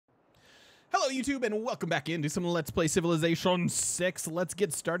Hello YouTube and welcome back into some Let's Play Civilization 6. Let's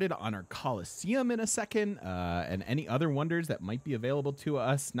get started on our Colosseum in a second and any other wonders that might be available to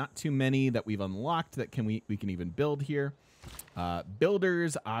us. Not too many that we've unlocked that we can even build here.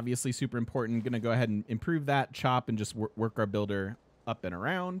 Builders, obviously super important. Gonna go ahead and improve that, chop, and just work our builder up and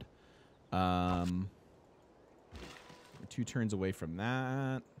around. 2 turns away from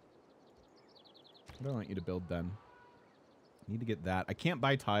that. What do I want you to build then? I need to get that. I can't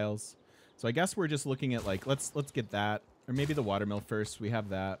buy tiles. So I guess we're just looking at, like, let's get that. Or maybe the watermill first. We have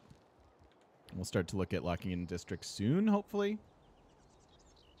that. We'll start to look at locking in districts soon, hopefully.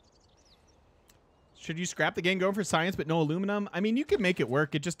 Should you scrap the game going for science but no aluminum? I mean, you can make it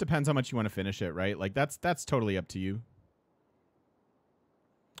work. It just depends how much you want to finish it, right? Like, that's totally up to you.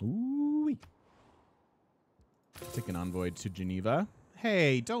 Ooh. Take an envoy to Geneva.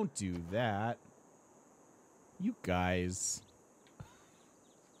 Hey, don't do that. You guys.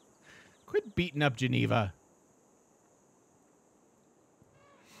 Quit beating up Geneva.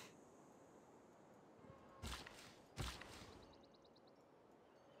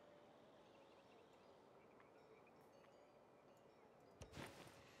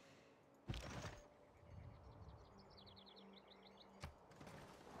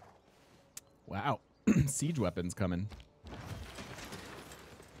 Wow. Siege weapons coming.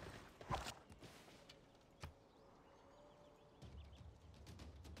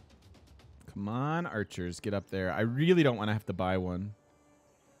 Come on, archers, get up there. I really don't want to have to buy one.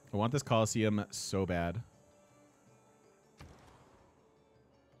 I want this Colosseum so bad.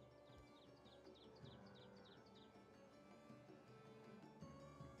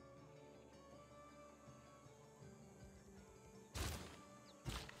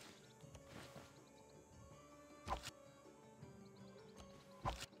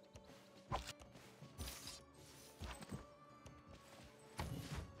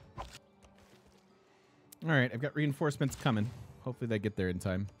 All right, I've got reinforcements coming. Hopefully they get there in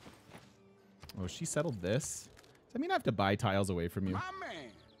time. Oh, she settled this? Does that mean I have to buy tiles away from you? My man.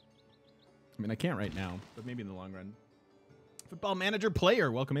 I mean, I can't right now, but maybe in the long run. Football manager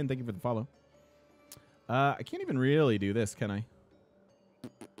player, welcome in. Thank you for the follow. I can't even really do this, can I?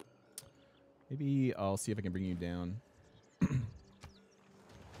 Maybe I'll see if I can bring you down.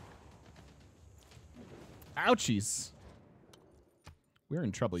 Ouchies. We're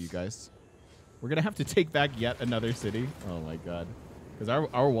in trouble, you guys. We're going to have to take back yet another city. Oh, my God. Because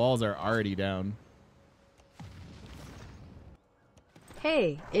our walls are already down.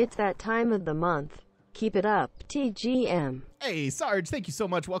 Hey, it's that time of the month. Keep it up, TGM. Hey, Sarge, thank you so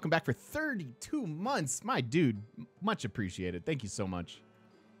much. Welcome back for 32 months. My dude, much appreciated. Thank you so much.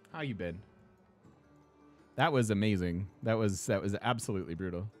 How you been? That was amazing. That was absolutely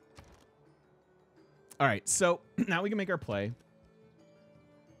brutal. All right, so now we can make our play.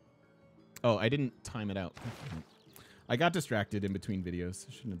 Oh, I didn't time it out. I got distracted in between videos.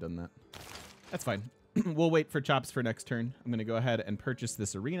 I shouldn't have done that. That's fine. We'll wait for chops for next turn. I'm going to go ahead and purchase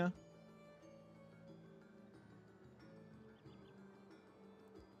this arena.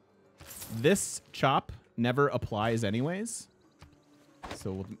 This chop never applies anyways.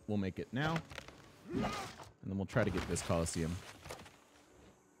 So we'll make it now. And then we'll try to get this Colosseum.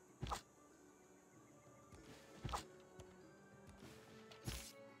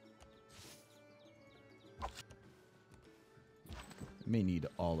 May need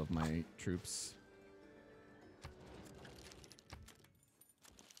all of my troops.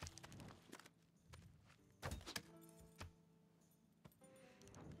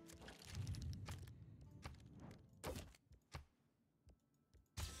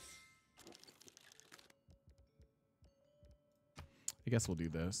 I guess we'll do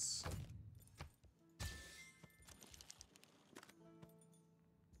this.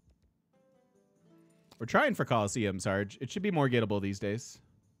 We're trying for Colosseum, Sarge. It should be more gettable these days.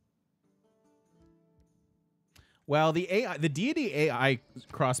 Well, the deity AI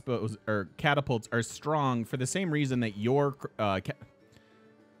crossbows or catapults are strong for the same reason that your let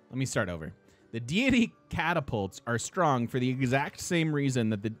me start over. The deity catapults are strong for the exact same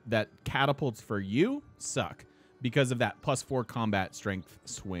reason that that catapults for you suck, because of that +4 combat strength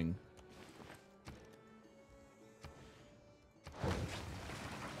swing.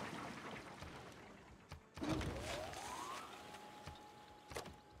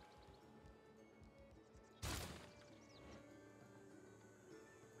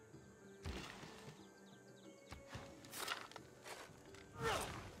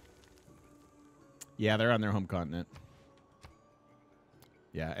 Yeah, they're on their home continent.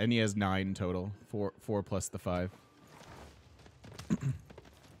 Yeah, and he has 9 total. 4 plus the 5.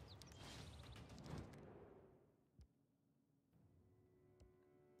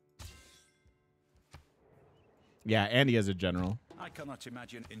 Yeah, and he has a general. I cannot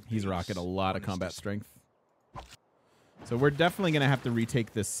imagine in He's peace rocking a lot of one is combat dis- strength. So we're definitely going to have to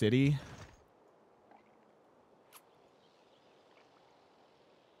retake this city.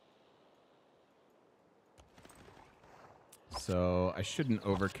 So I shouldn't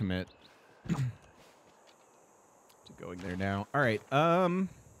overcommit to going there now. All right.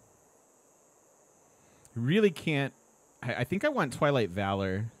 Really can't. I think I want Twilight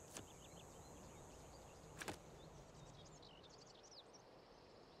Valor.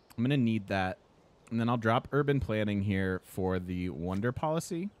 I'm going to need that. And then I'll drop urban planning here for the wonder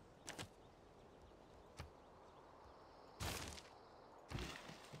policy.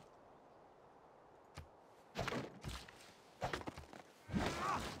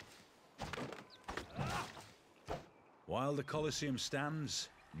 While the Colosseum stands,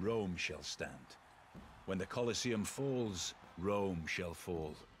 Rome shall stand. When the Colosseum falls, Rome shall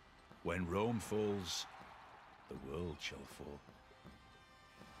fall. When Rome falls, the world shall fall.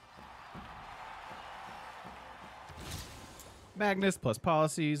 Magnus plus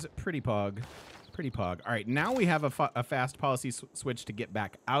policies. Pretty pog. Pretty pog. All right, now we have a fast policy switch to get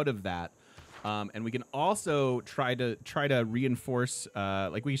back out of that. And we can also try to reinforce,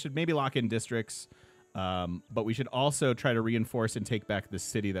 like we should maybe lock in districts, but we should also try to reinforce and take back the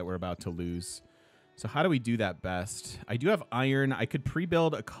city that we're about to lose. So how do we do that best? I do have iron. I could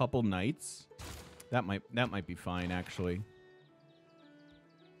pre-build a couple knights. That might be fine, actually.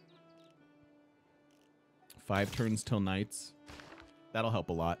 5 turns till knights. That'll help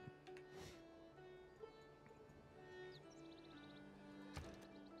a lot.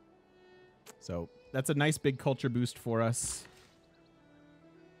 So that's a nice big culture boost for us.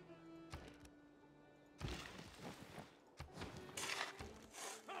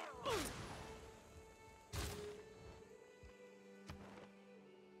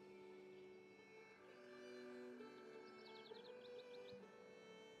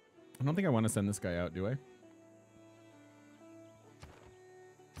 I don't think I want to send this guy out, do I?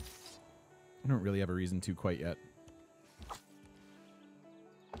 I don't really have a reason to quite yet.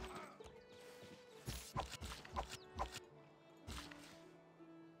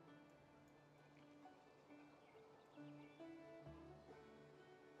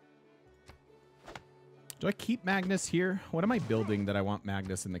 Do I keep Magnus here? What am I building that I want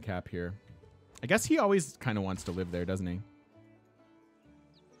Magnus in the cap here? I guess he always kind of wants to live there, doesn't he?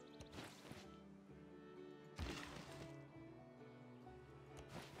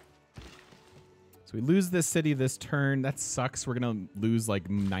 So we lose this city this turn. That sucks. We're going to lose like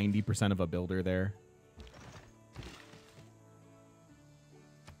 90% of a builder there.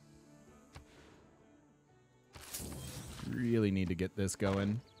 Really need to get this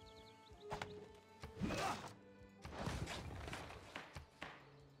going.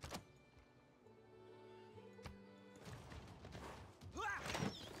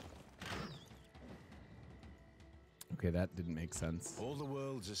 Okay, that didn't make sense. All the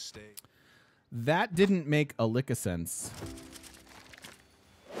world's a state. That didn't make a lick of sense.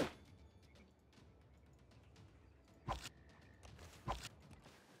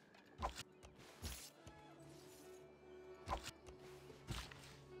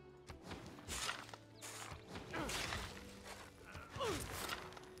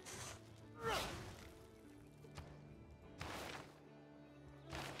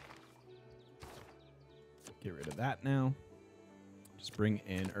 Get rid of that now. Just bring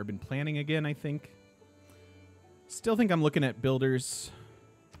in urban planning again, I think. Still think I'm looking at builders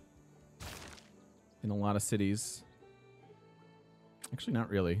in a lot of cities. Actually, not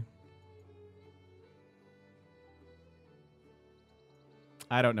really.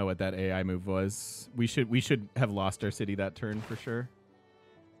 I don't know what that AI move was. We should have lost our city that turn for sure.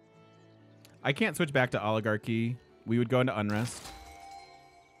 I can't switch back to oligarchy. We would go into unrest.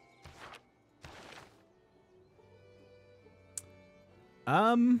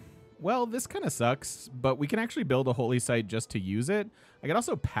 Well, this kind of sucks, but we can actually build a holy site just to use it. I could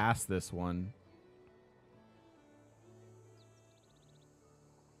also pass this one.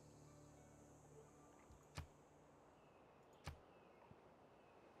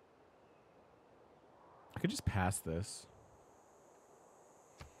 I could just pass this.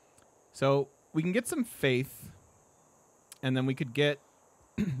 So we can get some faith, and then we could get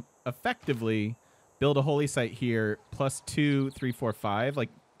effectively build a holy site here, +2, 3, 4, 5, like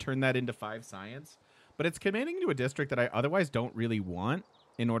turn that into 5 science. But it's committing to a district that I otherwise don't really want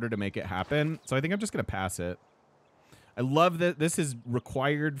in order to make it happen. So I think I'm just going to pass it. I love that this is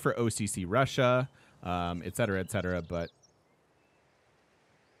required for OCC Russia, et cetera, but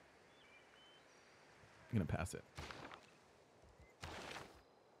I'm going to pass it.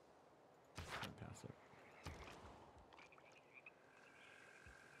 Pass it.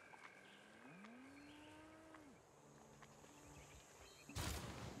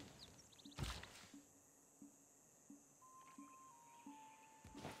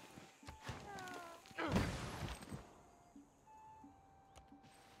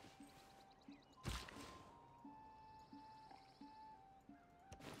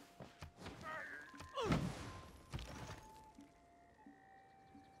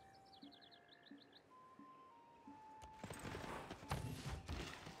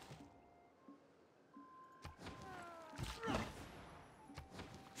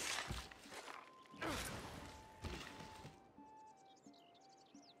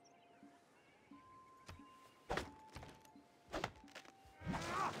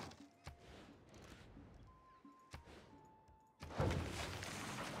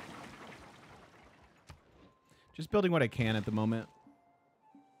 Just building what I can at the moment.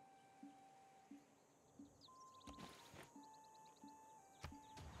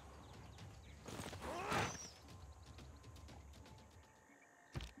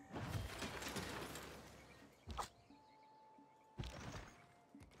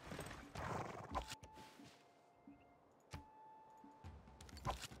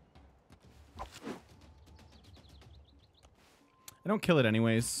 I don't kill it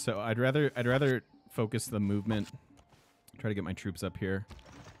anyways, so I'd rather focus the movement. Try to get my troops up here.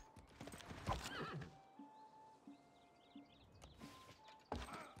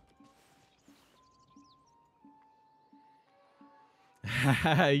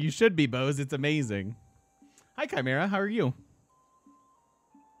 You should be, Bose. It's amazing. Hi, Chimera. How are you?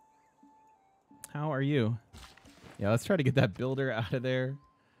 How are you? Yeah, let's try to get that builder out of there.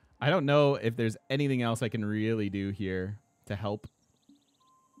 I don't know if there's anything else I can really do here to help.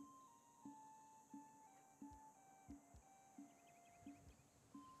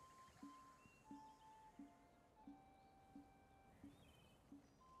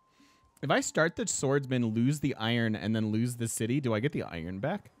 If I start the swordsman, lose the iron, and then lose the city, do I get the iron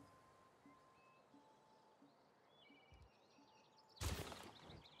back?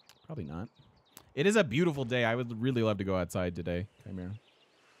 Probably not. It is a beautiful day. I would really love to go outside today, Chimera.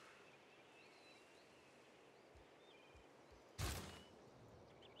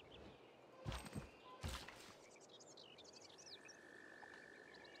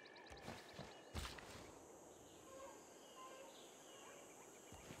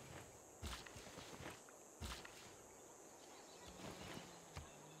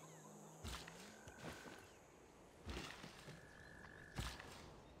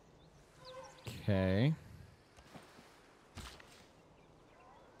 Okay.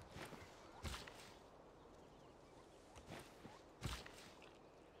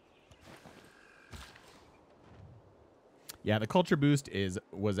 Yeah, the culture boost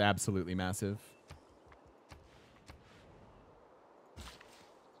was absolutely massive.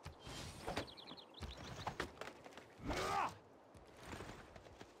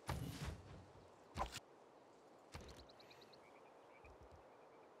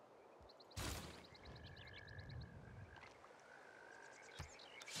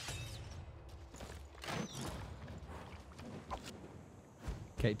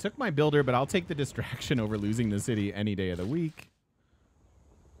 Okay, took my builder, but I'll take the distraction over losing the city any day of the week.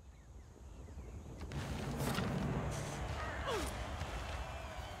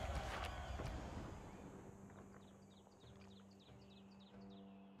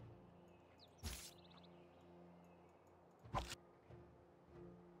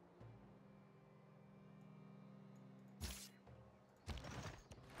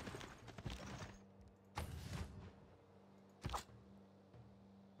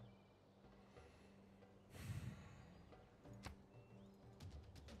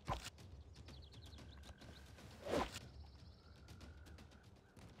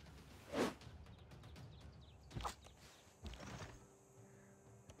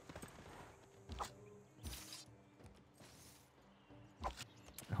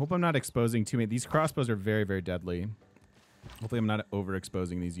 I hope I'm not exposing too many. These crossbows are very, very deadly. Hopefully I'm not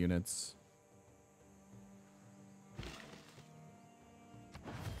overexposing these units.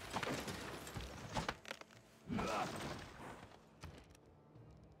 I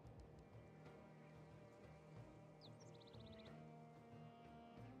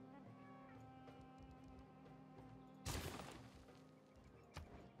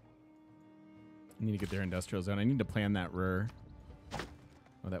need to get their industrial zone. I need to plan that rur.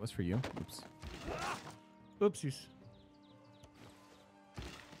 Oh, that was for you. Oops. Oopsies.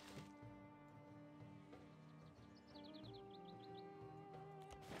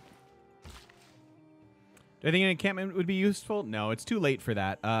 Do I think an encampment would be useful? No, it's too late for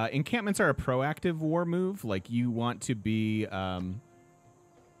that. Encampments are a proactive war move. Like, you want to be... you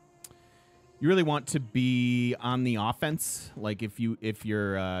really want to be on the offense. Like, if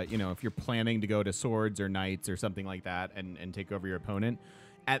you're planning to go to swords or knights or something like that and take over your opponent.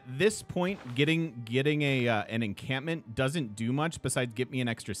 At this point, getting an encampment doesn't do much besides get me an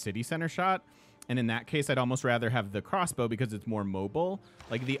extra city center shot. And in that case, I'd almost rather have the crossbow because it's more mobile.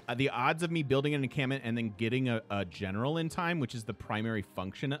 Like, the odds of me building an encampment and then getting a general in time, which is the primary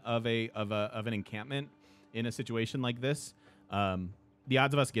function of an encampment in a situation like this, the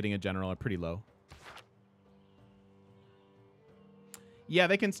odds of us getting a general are pretty low. Yeah,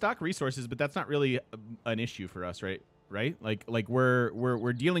 they can stock resources, but that's not really an issue for us, right? Right? Like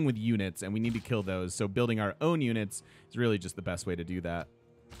we're dealing with units and we need to kill those. So building our own units is really just the best way to do that.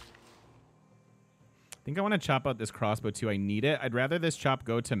 I think I want to chop out this crossbow too. I need it. I'd rather this chop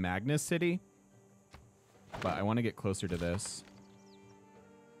go to Magnus City. but I want to get closer to this.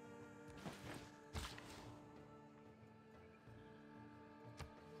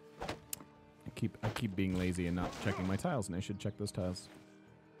 I keep being lazy and not checking my tiles, and I should check those tiles.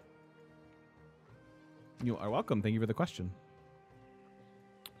 You are welcome. Thank you for the question.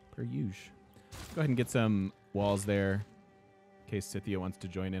 Per usual. Go ahead and get some walls there in case Scythia wants to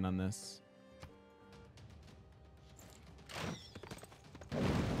join in on this.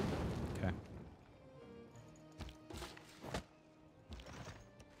 Okay.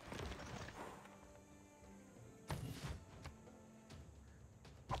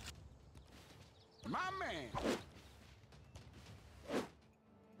 My man.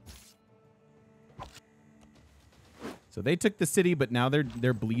 So they took the city, but now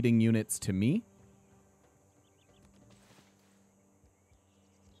they're bleeding units to me.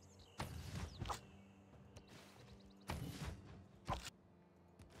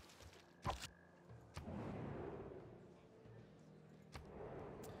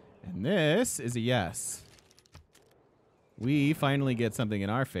 And this is a yes. We finally get something in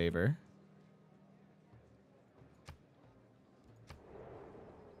our favor.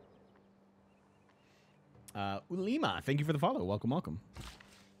 Ulima, thank you for the follow. Welcome, welcome.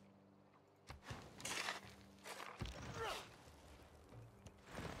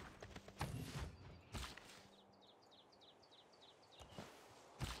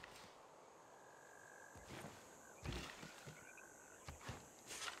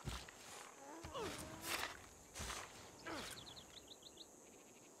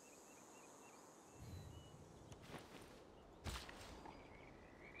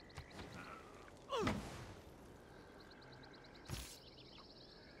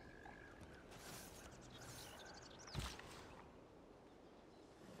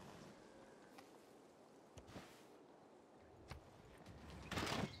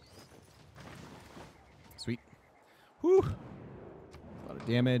 Sweet. Whew. A lot of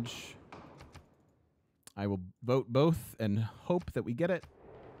damage. I will vote both and hope that we get it.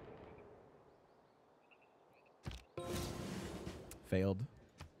 Failed.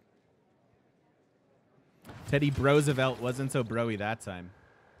 Teddy Roosevelt wasn't so broy that time.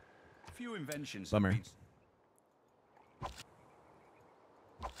 Few inventions. Bummer.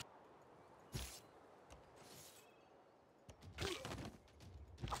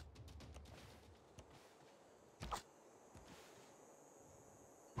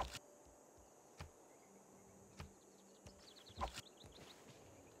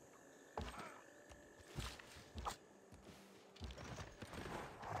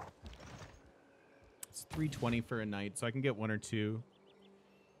 It's 320 for a night, so I can get one or two.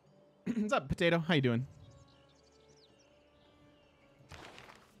 What's up, Potato? How you doing?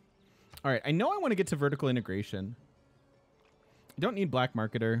 All right, I know I want to get to vertical integration. I don't need black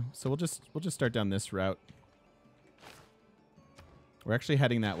marketer, so we'll just start down this route. We're actually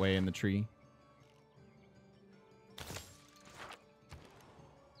heading that way in the tree.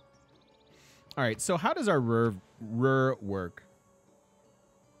 All right, so how does our rur work?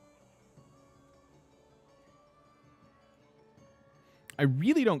 I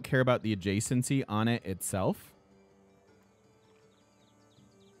really don't care about the adjacency on it itself.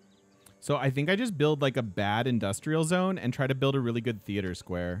 So I think I just build like a bad industrial zone and try to build a really good theater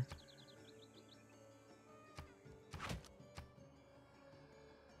square.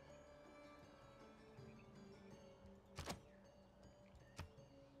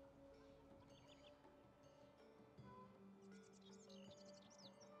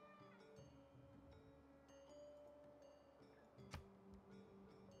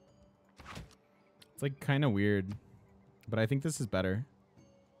 It's like kind of weird, but I think this is better.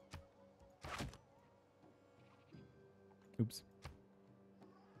 Oops.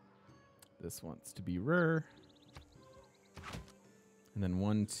 This wants to be rur. And then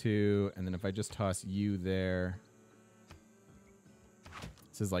 1, 2, and then if I just toss you there,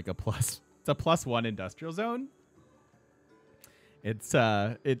 this is like a plus. It's a +1 industrial zone. It's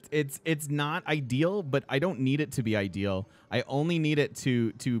not ideal, but I don't need it to be ideal. I only need it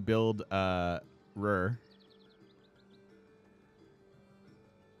to build rur.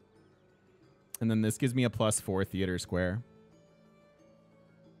 And then this gives me a +4 theater square.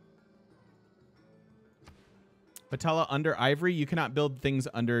 Patella, under Ivory, you cannot build things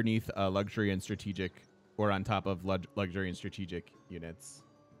underneath luxury and strategic, or on top of luxury and strategic units.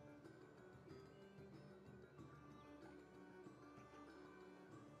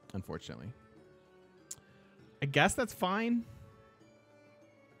 Unfortunately. I guess that's fine.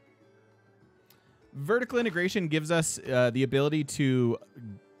 Vertical integration gives us the ability to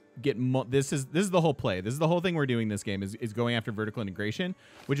get this is the whole play. This is the whole thing we're doing this game is going after vertical integration,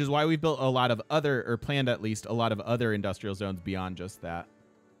 which is why we've built a lot of other, or planned at least a lot of other industrial zones beyond just that.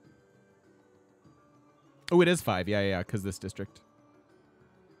 Oh, it is 5. Yeah, because this district.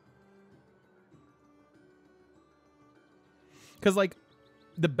 Because, like,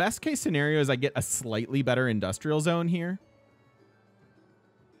 the best case scenario is I get a slightly better industrial zone here.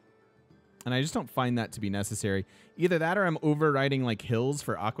 And I just don't find that to be necessary. Either that or I'm overriding, like, hills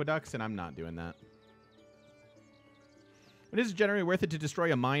for aqueducts, and I'm not doing that. It is generally worth it to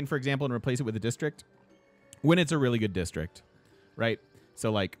destroy a mine, for example, and replace it with a district when it's a really good district, right?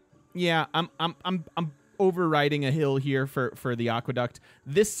 So, like, yeah, I'm overriding a hill here for the aqueduct.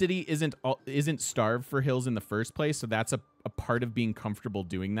 This city isn't starved for hills in the first place, so that's a part of being comfortable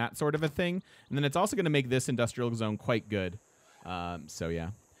doing that sort of a thing. And then it's also going to make this industrial zone quite good. So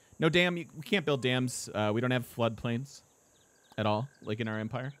yeah, no dam. We can't build dams. We don't have floodplains at all, like in our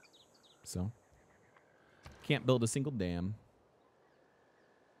empire. So can't build a single dam.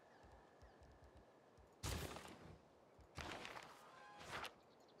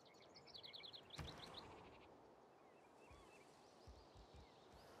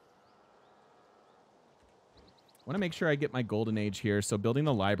 I want to make sure I get my golden age here. So building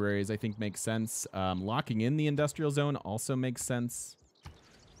the libraries, I think, makes sense. Locking in the industrial zone also makes sense.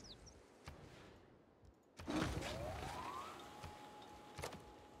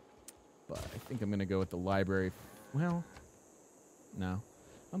 But I think I'm going to go with the library. Well, no.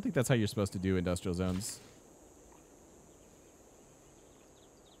 I don't think that's how you're supposed to do industrial zones.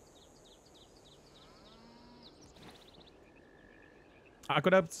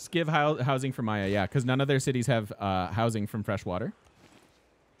 Aqueducts give housing for Maya, yeah, because none of their cities have housing from fresh water.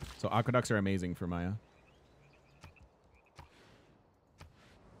 So aqueducts are amazing for Maya.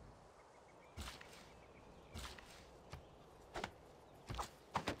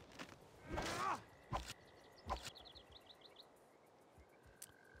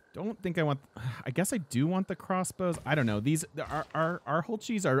 Don't think I want... I guess I do want the crossbows. I don't know. These our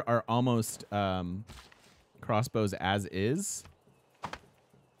Hul'Ches are almost crossbows as is.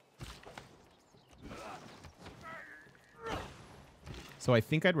 So I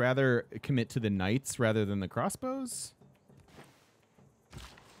think I'd rather commit to the knights rather than the crossbows.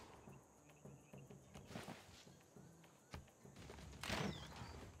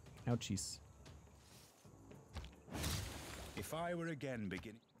 Ouchies. If I were again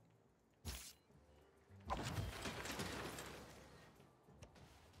beginning...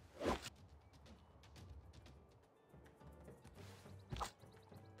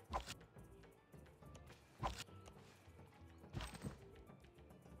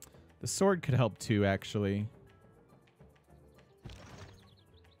 The sword could help too, actually.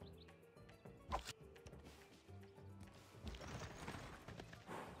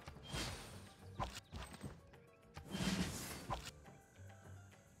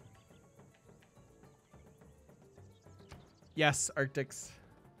 Yes, Arctics.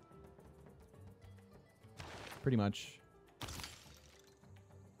 Pretty much. I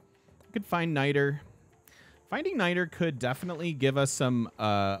could find Niter. Finding Niter could definitely give us some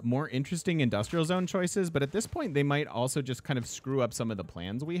more interesting industrial zone choices, but at this point, they might also just kind of screw up some of the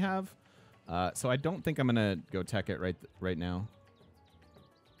plans we have. So I don't think I'm going to go tech it right now.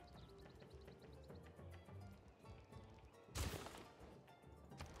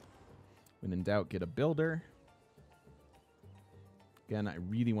 When in doubt, get a builder. Again, I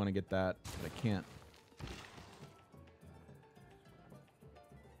really want to get that, but I can't.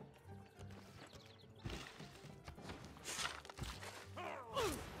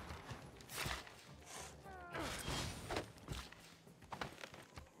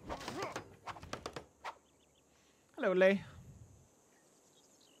 Hello, Lay.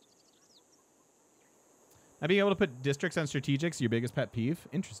 Now, being able to put districts on strategics, your biggest pet peeve?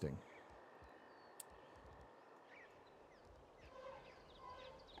 Interesting.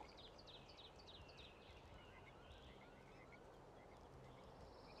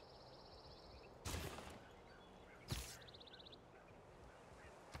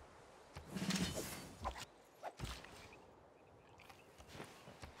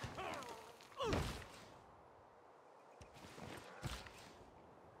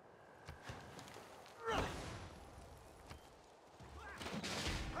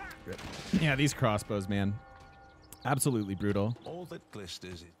 Yeah, these crossbows, man. Absolutely brutal. All that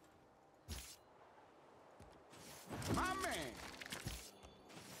glisters it. My man.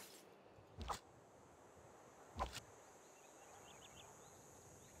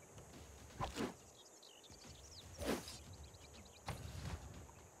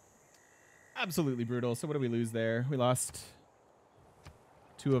 Absolutely brutal. So what do we lose there? We lost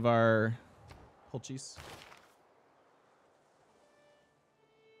 2 of our Hul'Ches.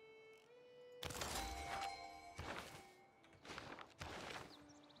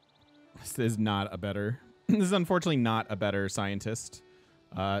 This is not a better... this is unfortunately not a better scientist.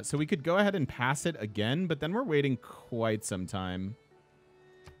 So we could go ahead and pass it again, but then we're waiting quite some time.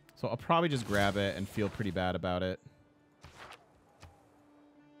 So I'll probably just grab it and feel pretty bad about it.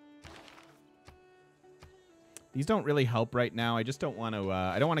 These don't really help right now. I just don't want to...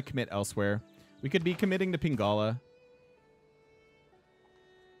 I don't want to commit elsewhere. We could be committing to Pangea.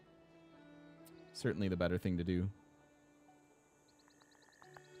 Certainly the better thing to do.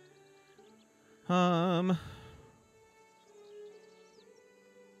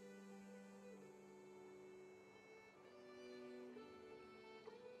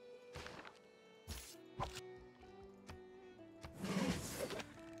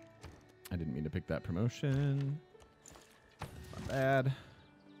 I didn't mean to pick that promotion. Not bad.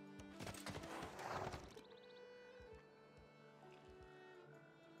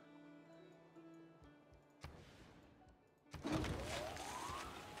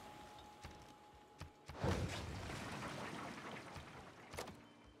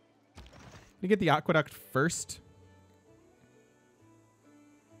 We get the aqueduct first.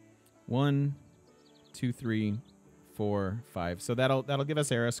 1, 2, 3, 4, 5. So that'll give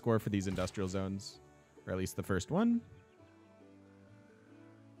us era score for these industrial zones, or at least the first one.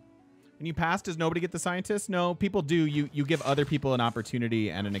 When you pass, does nobody get the scientist? No, people do. You give other people an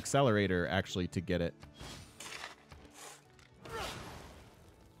opportunity and an accelerator actually to get it.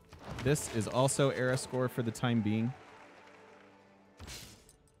 This is also era score for the time being.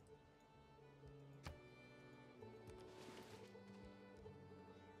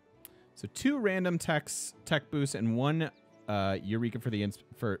 So 2 random tech boosts and 1 Eureka for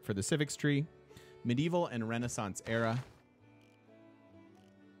the civics tree. Medieval and Renaissance era.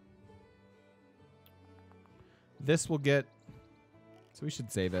 This will get... So we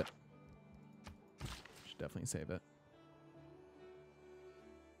should save it. Should definitely save it.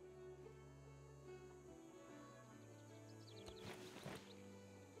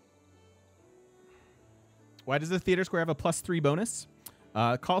 Why does the theater square have a +3 bonus?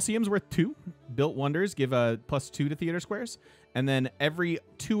 Coliseum's worth 2. Built wonders give a +2 to theater squares. And then every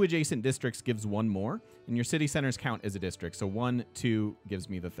 2 adjacent districts gives 1 more. And your city centers count as a district. So 1, 2 gives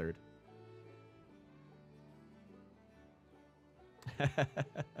me the 3rd.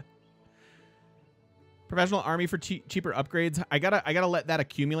 Professional army for cheaper upgrades. I gotta let that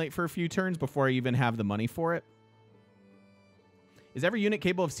accumulate for a few turns before I even have the money for it. Is every unit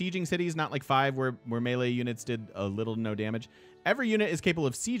capable of sieging cities? Not like 5 where melee units did a little to no damage. Every unit is capable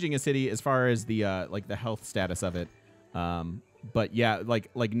of sieging a city as far as the like the health status of it. But yeah,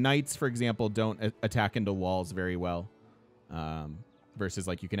 like knights, for example, don't attack into walls very well. Versus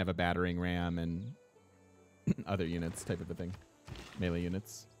like you can have a battering ram and other units type of a thing. Melee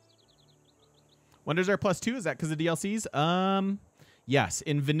units. Wonders are +2. Is that because of DLCs? Yes.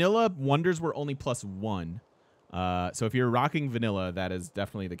 In vanilla, wonders were only +1. So if you're rocking vanilla, that is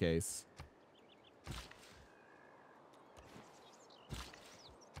definitely the case.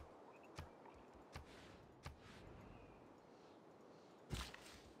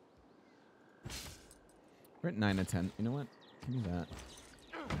 We're at 9 and 10. You know what? Give me that.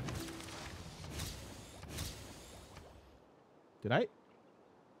 Did I?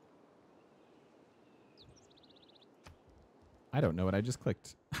 I don't know what I just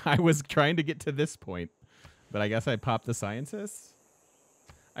clicked. I was trying to get to this point. But I guess I popped the scientists.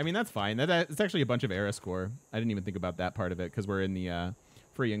 I mean, that's fine. It's actually a bunch of era score. I didn't even think about that part of it because we're in the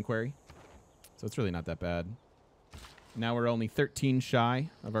free inquiry. So it's really not that bad. Now we're only 13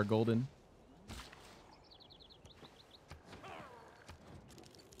 shy of our golden.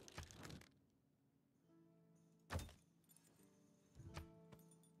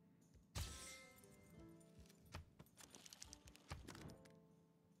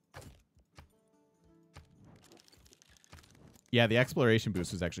 Yeah, the exploration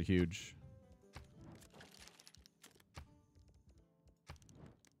boost was actually huge.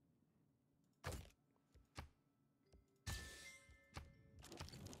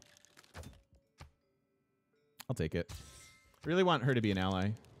 I'll take it. Really want her to be an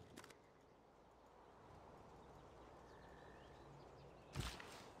ally.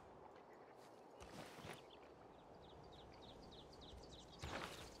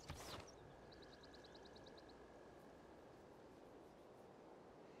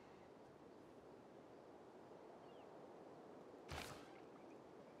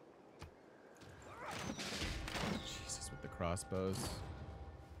 Crossbows.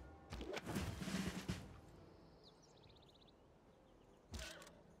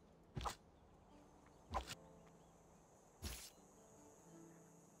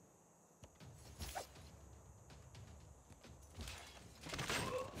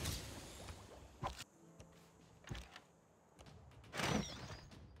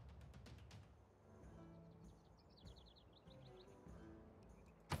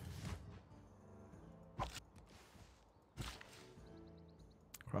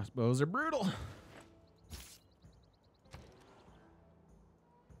 Crossbows are brutal.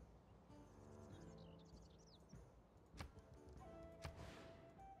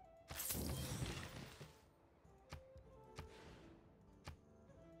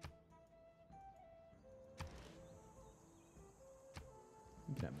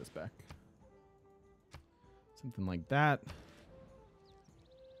 You can have this back. Something like that.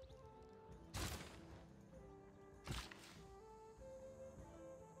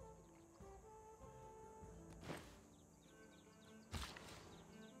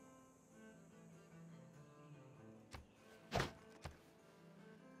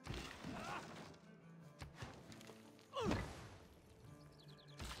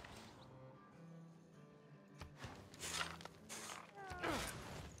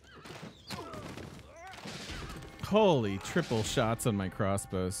 Holy triple shots on my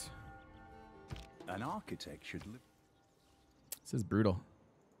crossbows. An architect should live. This is brutal.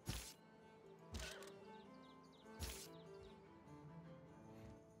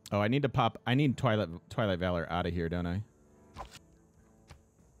 Oh, I need to pop. I need Twilight Valor out of here, don't I?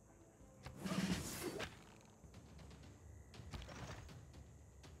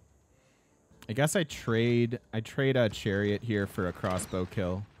 I guess I trade a chariot here for a crossbow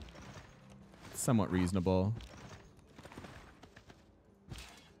kill. Somewhat reasonable.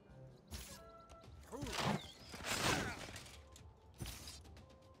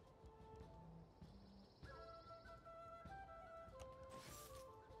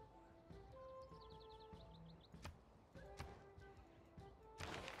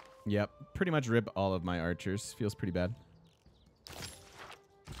 Yep, pretty much rip all of my archers. Feels pretty bad.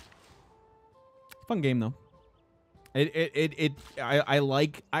 Fun game though. I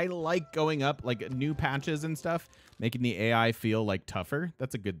like going up like new patches and stuff, making the AI feel like tougher.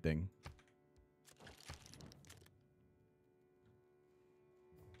 That's a good thing.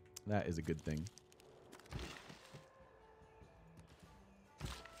 That is a good thing.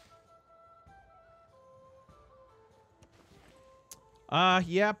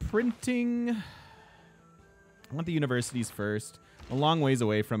 Yeah, printing. I want the universities first. A long ways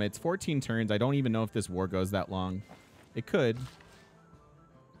away from it. It's 14 turns. I don't even know if this war goes that long. It could.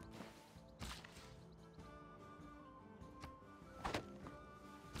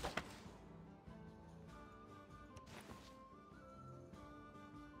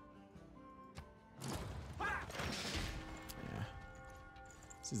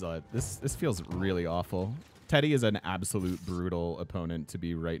 Yeah. This feels really awful. Teddy is an absolute brutal opponent to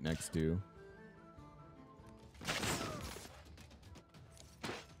be right next to.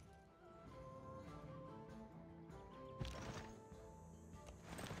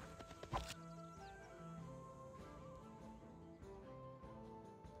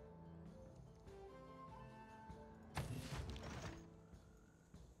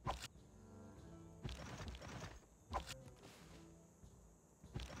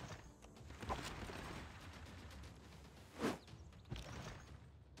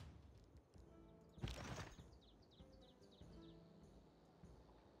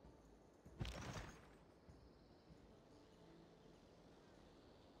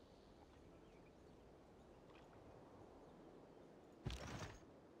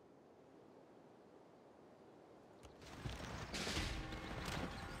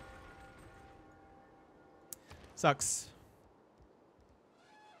 Sucks.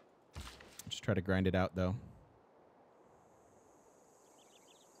 Just try to grind it out, though.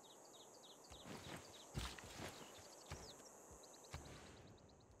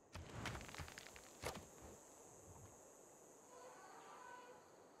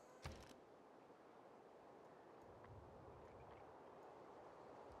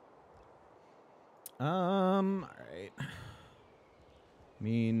 All right. I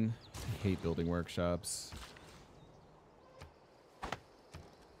mean, I hate building workshops.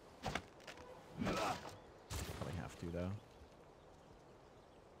 Probably have to, though.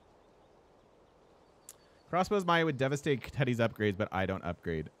 Crossbows Maya would devastate Teddy's upgrades, but I don't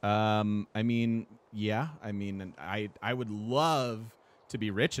upgrade. I mean, yeah. I mean, I would love to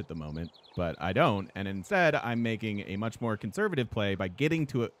be rich at the moment, but I don't. And instead, I'm making a much more conservative play by getting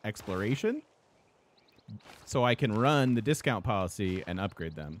to exploration so I can run the discount policy and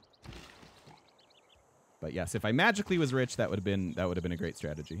upgrade them. But yes, if I magically was rich, that would have been a great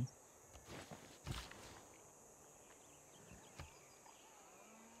strategy.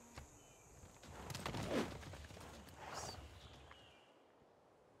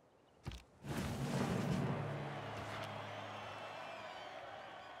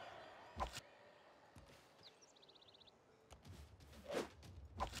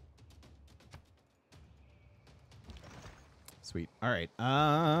 Sweet. All right.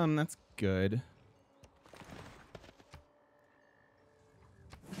 That's good.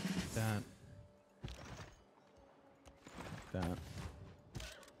 That.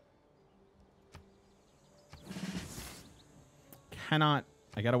 Cannot.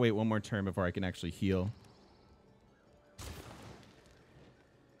 I gotta wait one more turn before I can actually heal.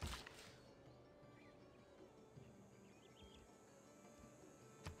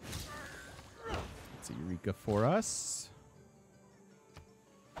 It's a Eureka for us.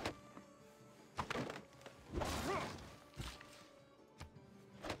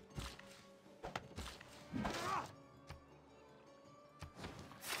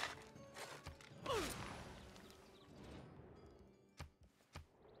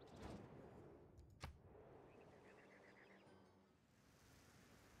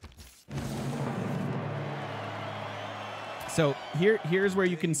 So here's where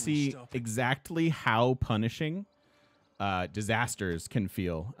you can see exactly how punishing disasters can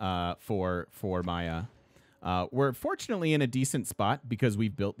feel for Maya. We're fortunately in a decent spot because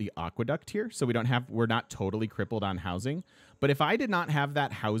we've built the aqueduct here, so we're not totally crippled on housing. But if I did not have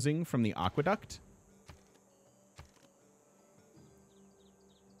that housing from the aqueduct,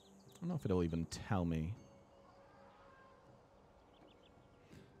 I don't know if it'll even tell me.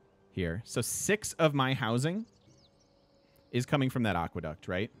 Here. So 6 of my housing is coming from that aqueduct,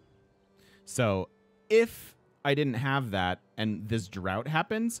 right? So if I didn't have that and this drought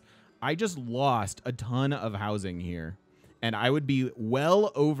happens, I just lost a ton of housing here and I would be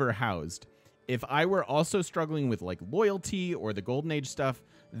well overhoused. If I were also struggling with like loyalty or the Golden Age stuff,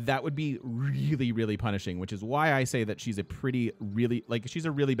 that would be really, really punishing, which is why I say that she's a she's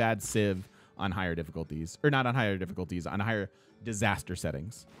a really bad civ on higher difficulties, or not on higher difficulties, on higher disaster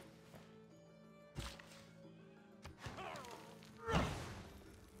settings.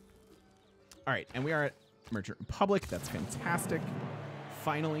 All right, and we are at Merchant Republic. That's fantastic.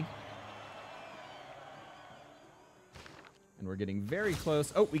 Finally. And we're getting very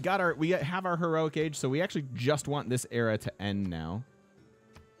close. Oh, we have our heroic age, so we actually just want this era to end now.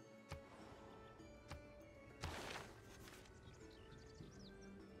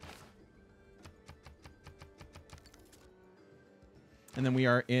 And then we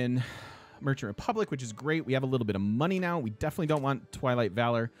are in Merchant Republic, which is great. We have a little bit of money now. We definitely don't want Twilight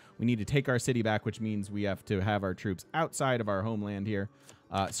Valor. We need to take our city back, which means we have to have our troops outside of our homeland here.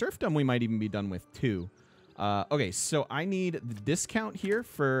 Serfdom we might even be done with too. Okay, so I need the discount here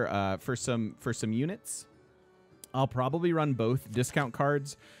for some units. I'll probably run both discount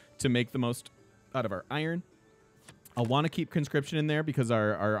cards to make the most out of our iron. I'll want to keep conscription in there because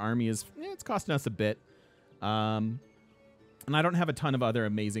our army is it's costing us a bit. And I don't have a ton of other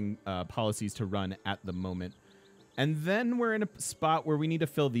amazing policies to run at the moment. And then we're in a spot where we need to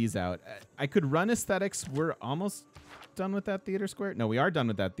fill these out. I could run aesthetics. We're almost done with that theater square. No, we are done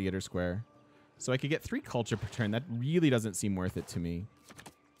with that theater square. So I could get 3 culture per turn. That really doesn't seem worth it to me.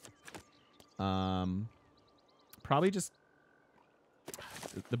 Probably just...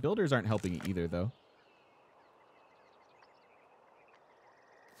 The builders aren't helping either, though.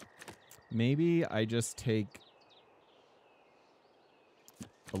 Maybe I just take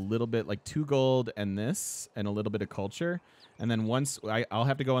a little bit, like 2 gold and this, and a little bit of culture. And then once I'll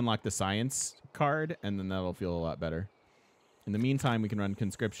have to go unlock the science card, and then that'll feel a lot better. In the meantime, we can run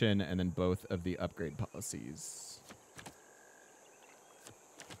conscription and then both of the upgrade policies.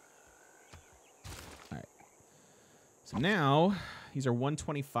 All right. So now these are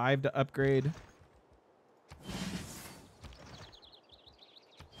 125 to upgrade.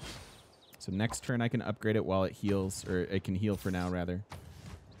 So next turn I can upgrade it while it heals, or it can heal for now rather.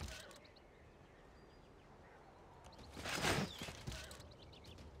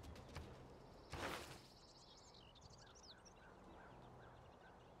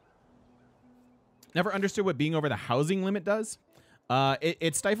 Never understood what being over the housing limit does.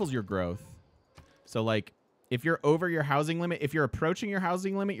 It stifles your growth. So like if you're over your housing limit, if you're approaching your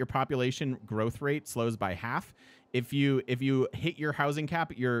housing limit, your population growth rate slows by half. If you hit your housing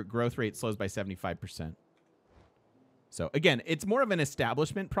cap, your growth rate slows by 75%. So again, it's more of an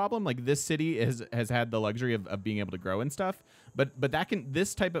establishment problem. Like this city has had the luxury of being able to grow and stuff, but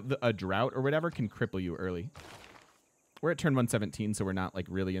this type of a drought or whatever can cripple you early. We're at turn 117, so we're not like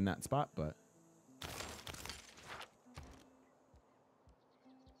really in that spot, but.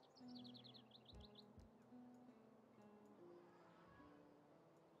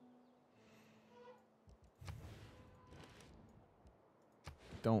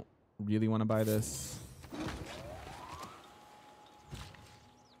 Don't really want to buy this.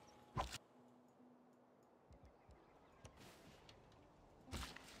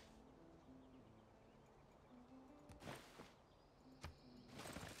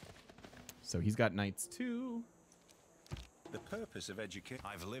 So he's got knights too. The purpose of education.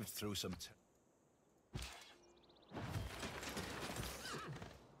 I've lived through some.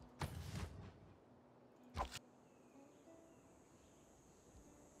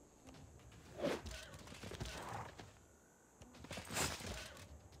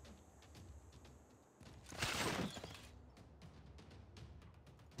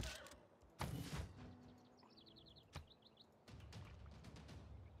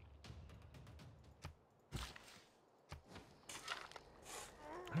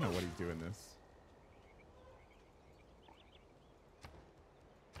 I don't know what he's doing this.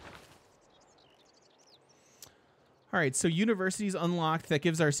 All right, so universities unlocked. That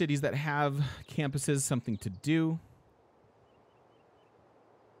gives our cities that have campuses something to do.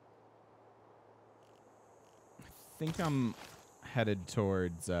 I think I'm headed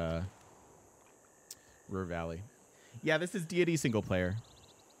towards Ruhr Valley. Yeah, this is Deity single player.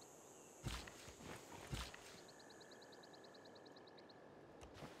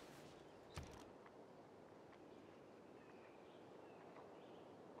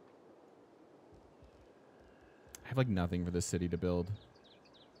 I have like nothing for this city to build.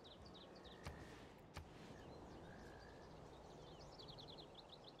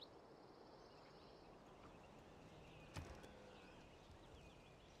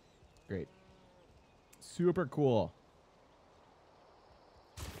 Great. Super cool.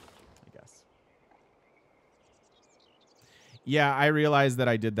 I guess. Yeah, I realized that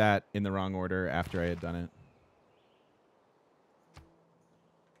I did that in the wrong order after I had done it.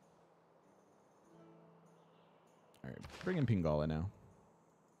 All right, bring in Pangea now.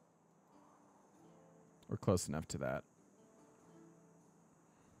 We're close enough to that.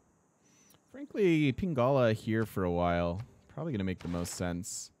 Frankly, Pangea here for a while. Probably going to make the most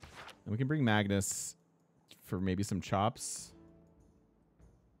sense. And we can bring Magnus for maybe some chops.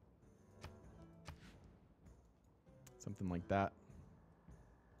 Something like that.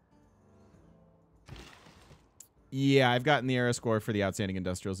 Yeah, I've gotten the era score for the outstanding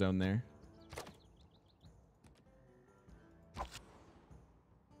industrial zone there.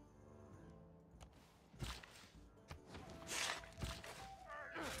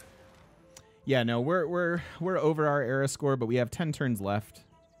 Yeah, no, we're over our era score, but we have 10 turns left.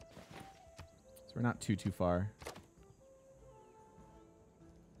 So we're not too far.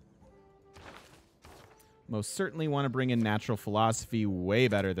 Most certainly want to bring in natural philosophy, way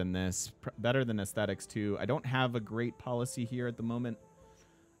better than this. Better than aesthetics too. I don't have a great policy here at the moment.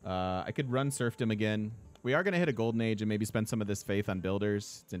 I could run serfdom again. We are going to hit a golden age and maybe spend some of this faith on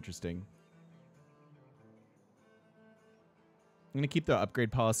builders. It's interesting. I'm going to keep the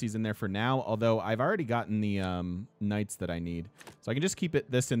upgrade policies in there for now, although I've already gotten the knights that I need. So I can just keep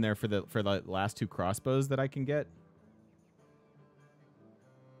this in there for the last 2 crossbows that I can get.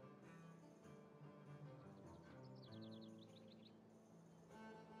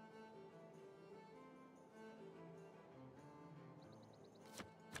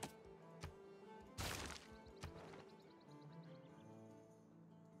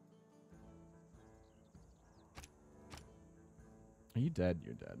 Are you dead?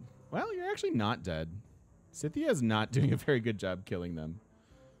 You're dead. Well, you're actually not dead. Scythia is not doing a very good job killing them.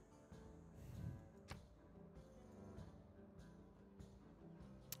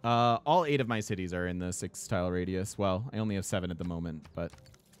 All 8 of my cities are in the 6-tile radius. Well, I only have 7 at the moment, but...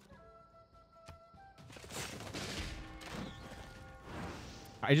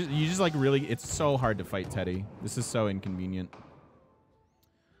 You just like really... It's so hard to fight Teddy. This is so inconvenient.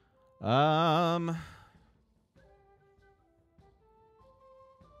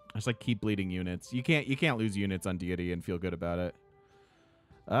 I just like keep bleeding units. You can't lose units on Deity and feel good about it.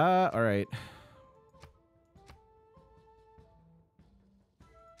 All right.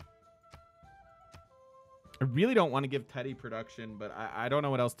 I really don't want to give Teddy production, but I don't know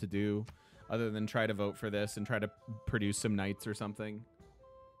what else to do other than try to vote for this and try to produce some knights or something.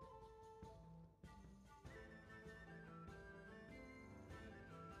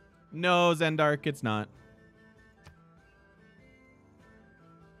 No, Zendark, it's not.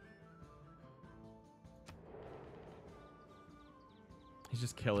 He's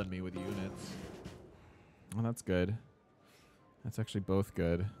just killing me with units. Oh, that's good. That's actually both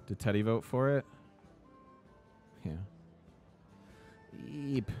good. Did Teddy vote for it? Yeah.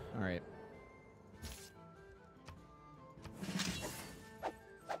 Yeep. All right.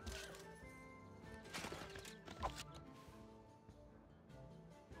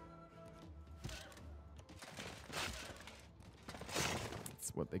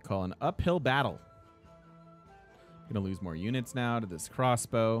 It's what they call an uphill battle. Gonna lose more units now to this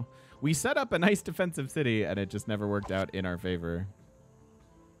crossbow. We set up a nice defensive city, and it just never worked out in our favor.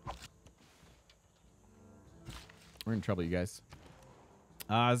 We're in trouble, you guys.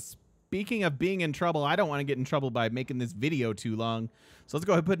 Speaking of being in trouble, I don't want to get in trouble by making this video too long. So let's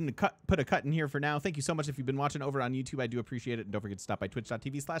go ahead and put a cut in here for now. Thank you so much if you've been watching over on YouTube. I do appreciate it. And don't forget to stop by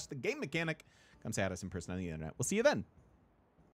twitch.tv/thegamemechanic. Come say hi to us in person on the internet. We'll see you then.